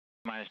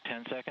Minus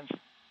 10 seconds.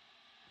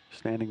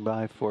 Standing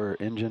by for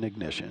engine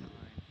ignition.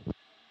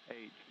 8,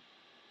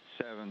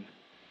 7.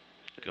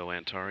 Go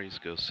Antares,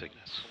 go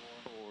Cygnus.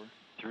 4,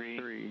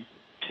 3,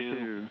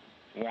 2,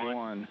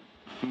 1.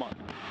 Mark.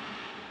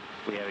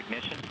 We have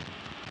ignition.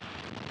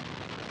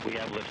 We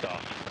have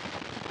liftoff.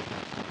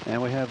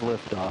 And we have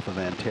liftoff of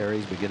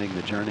Antares, beginning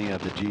the journey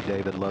of the G.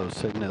 David Lowe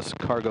Cygnus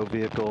cargo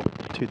vehicle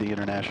to the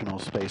International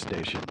Space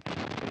Station.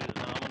 It is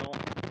nominal.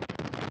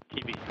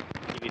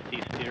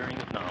 TBC steering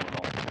is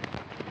nominal.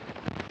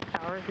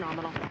 Power is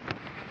nominal.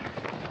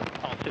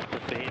 All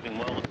systems behaving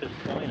well at this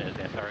point as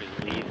Antares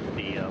leaves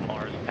the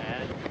Mars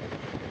pad.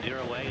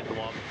 0A is the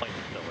walk flight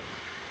facility.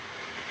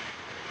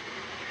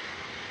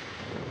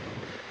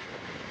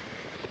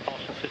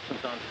 Propulsion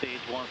systems on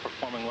stage 1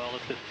 performing well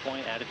at this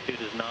point.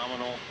 Attitude is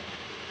nominal.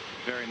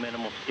 Very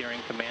minimal steering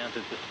commands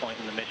at this point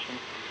in the mission.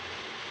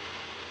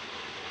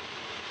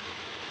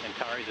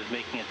 Antares is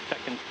making its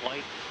second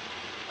flight.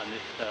 On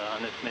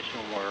this mission,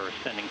 we're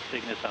sending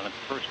Cygnus on its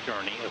first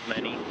journey of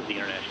many to the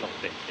International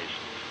Space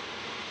Station.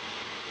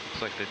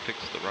 Looks like they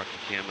fixed the rocket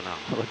cam and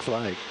out. Looks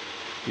like.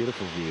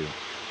 Beautiful view.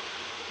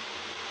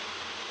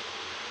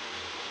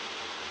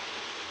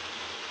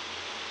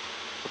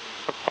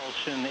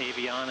 Propulsion,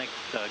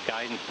 avionics,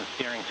 guidance, and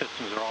steering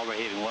systems are all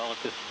behaving well at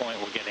this point.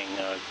 We're getting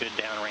good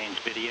downrange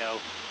video.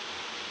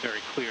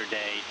 Very clear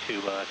day to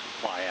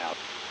fly out.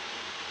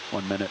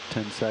 1 minute,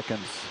 10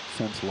 seconds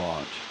since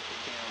launch.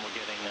 And we're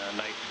getting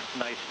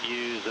nice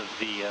views of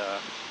the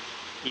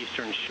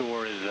eastern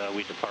shore as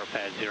we depart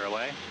pad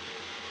 0A.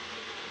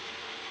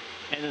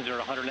 Engines are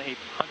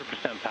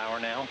 100% power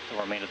now, so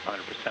we'll remain at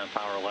 100%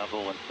 power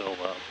level until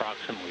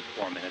approximately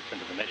 4 minutes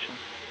into the mission.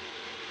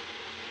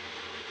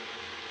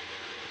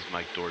 As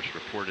Mike Dorsch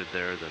reported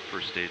there, the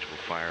first stage will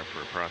fire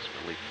for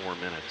approximately 4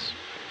 minutes,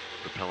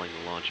 propelling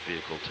the launch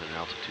vehicle to an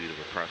altitude of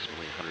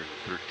approximately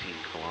 113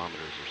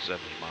 kilometers or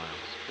 70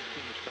 miles.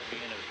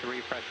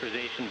 3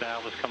 pressurization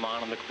valves come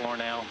on the core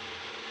now.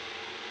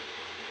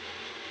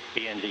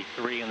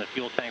 BNG3 and the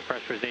fuel tank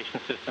pressurization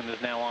system is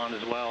now on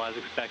as well, as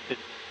expected.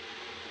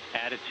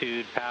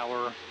 Attitude,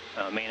 power,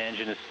 main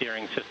engine and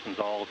steering systems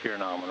all appear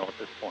nominal at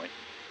this point.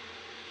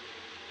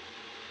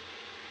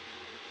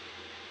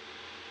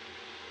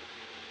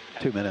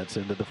 Two minutes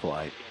into the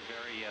flight.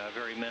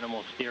 Very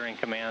minimal steering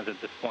commands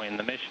at this point in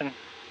the mission.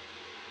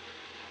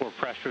 Core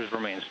pressures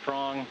remain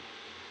strong.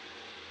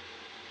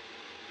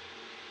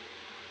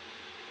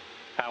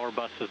 Power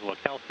buses look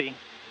healthy.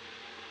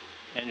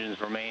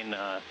 Engines remain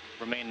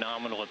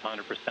nominal at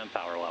 100%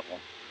 power level.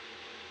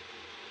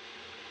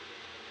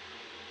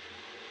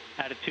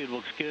 Attitude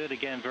looks good.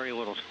 Again, very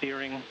little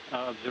steering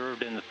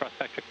observed in the thrust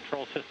vector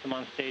control system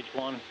on stage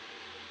 1.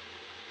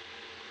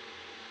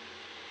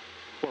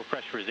 Core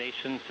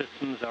pressurization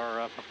systems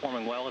are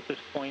performing well at this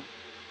point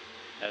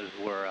as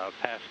we're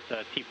past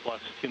T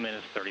plus 2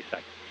 minutes 30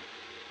 seconds.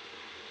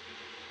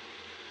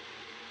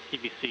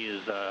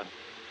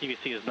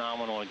 TBC is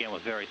nominal, again,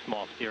 with very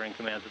small steering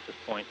commands at this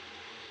point.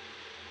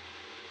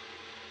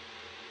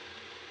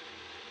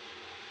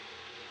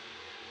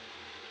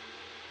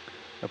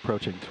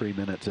 Approaching 3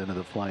 minutes into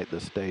the flight, the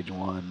stage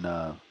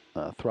 1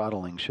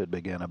 throttling should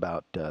begin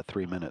about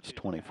 3 minutes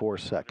 24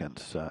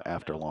 seconds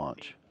after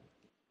launch.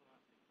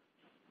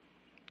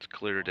 It's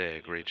clear day,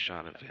 a great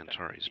shot of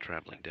Antares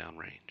traveling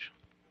downrange.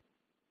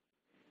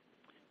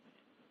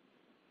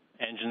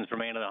 Engines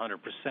remain at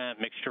 100%.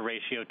 Mixture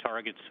ratio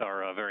targets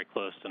are very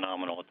close to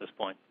nominal at this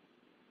point.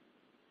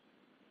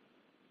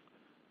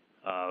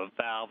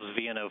 Valves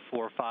VNO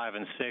 4, 5,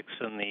 and 6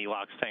 and the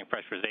LOX tank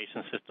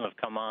pressurization system have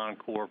come on.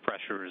 Core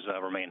pressures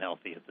remain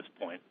healthy at this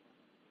point.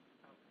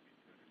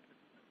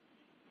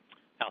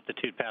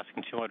 Altitude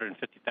passing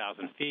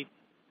 250,000 feet.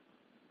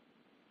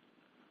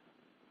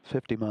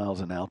 50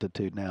 miles in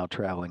altitude now,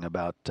 traveling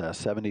about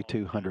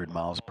 7,200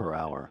 miles per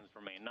hour.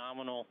 Remain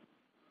nominal.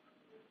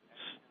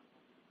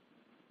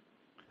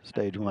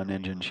 Stage 1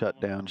 engine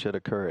shutdown should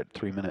occur at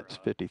 3 minutes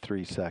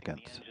 53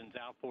 seconds. Engines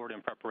outboard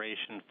in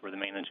preparation for the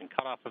main engine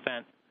cutoff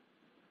event.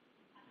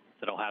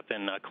 That'll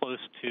happen close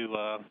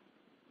to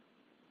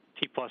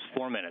T plus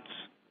 4 minutes.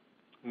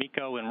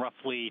 MECO in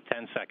roughly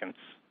 10 seconds.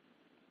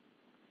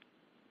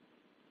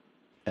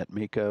 At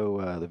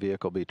MECO, the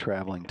vehicle will be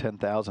traveling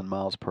 10,000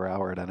 miles per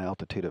hour at an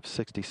altitude of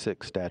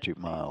 66 statute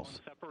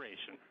miles.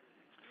 Separation.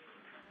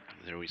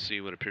 There we see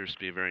what appears to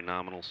be a very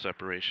nominal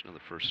separation of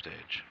the first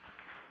stage.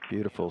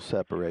 Beautiful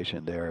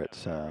separation there.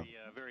 It's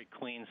very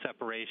clean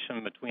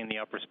separation between the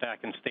upper stack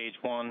and stage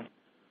 1.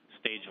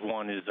 Stage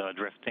 1 is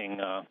drifting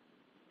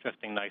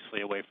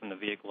nicely away from the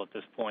vehicle at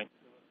this point.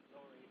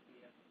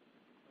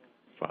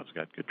 Bob's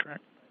got good track.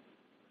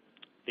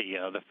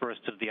 The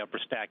first of the upper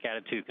stack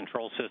attitude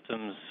control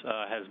systems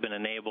has been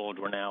enabled.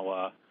 We're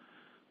now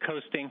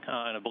coasting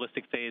in a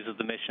ballistic phase of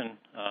the mission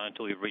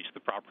until we've reached the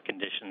proper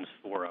conditions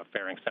for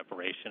fairing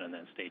separation and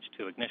then stage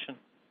 2 ignition.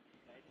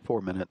 4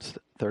 minutes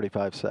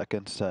 35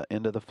 seconds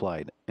into the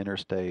flight.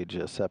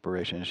 Interstage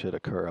separation should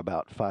occur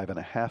about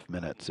 5.5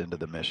 minutes into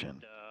the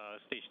mission.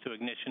 Stage 2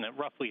 ignition at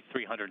roughly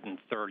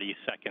 330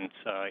 seconds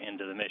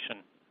into the mission.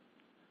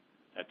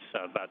 That's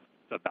about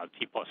about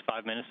T plus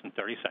 5 minutes and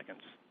 30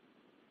 seconds.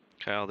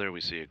 Kyle, there we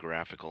see a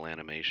graphical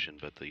animation,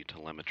 but the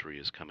telemetry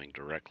is coming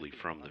directly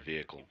from the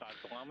vehicle.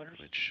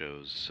 It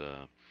shows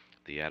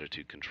the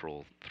attitude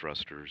control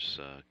thrusters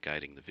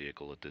guiding the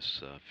vehicle at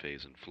this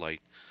phase in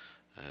flight.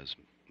 As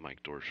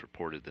Mike Dorsch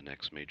reported, the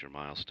next major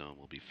milestone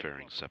will be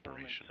fairing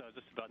separation.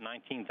 Just about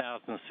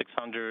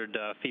 19,600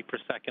 feet per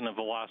second of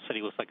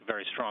velocity. Looks like a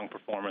very strong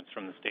performance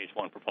from the Stage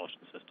 1 propulsion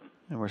system.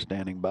 And we're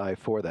standing by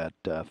for that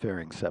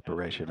fairing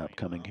separation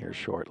upcoming here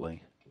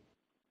shortly.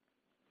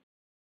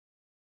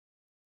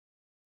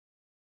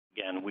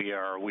 Again, we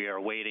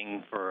are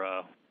waiting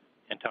for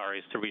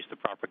Antares to reach the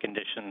proper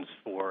conditions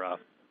for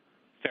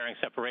fairing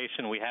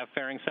separation. We have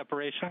fairing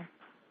separation.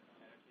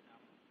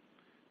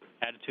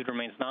 Attitude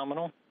remains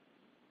nominal.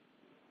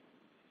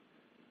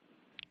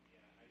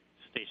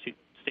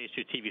 Stage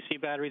 2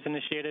 TVC batteries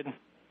initiated.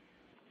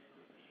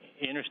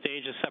 Inner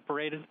stage is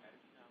separated.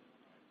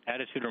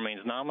 Attitude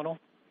remains nominal.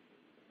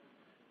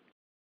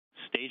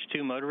 Stage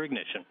 2 motor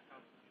ignition.